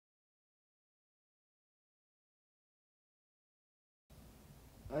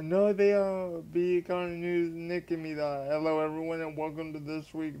Another BEKARA News, Nick and me. Hello everyone and welcome to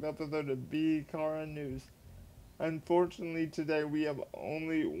this week's episode of BEKARA News. Unfortunately today we have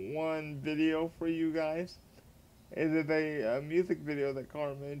only one video for you guys. It is a music video that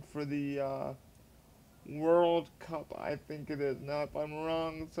Kara made for the World Cup, I think it is. Now if I'm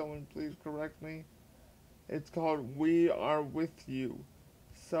wrong, someone please correct me. It's called We Are With You.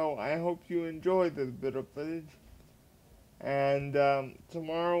 So I hope you enjoy this bit of footage. And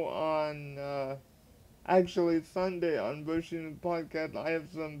tomorrow on actually, Sunday on Bushin's podcast, I have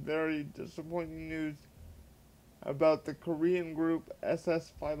some very disappointing news about the Korean group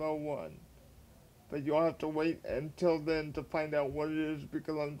SS501. But you'll have to wait until then to find out what it is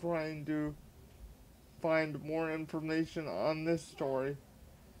because I'm trying to find more information on this story.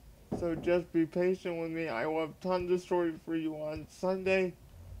 So just be patient with me. I will have tons of stories for you on Sunday.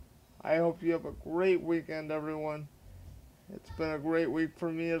 I hope you have a great weekend, everyone. It's been a great week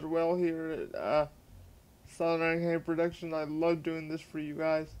for me as well here at Southern Hand Productions. I love doing this for you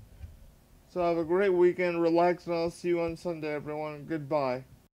guys. So have a great weekend, relax, and I'll see you on Sunday, everyone. Goodbye.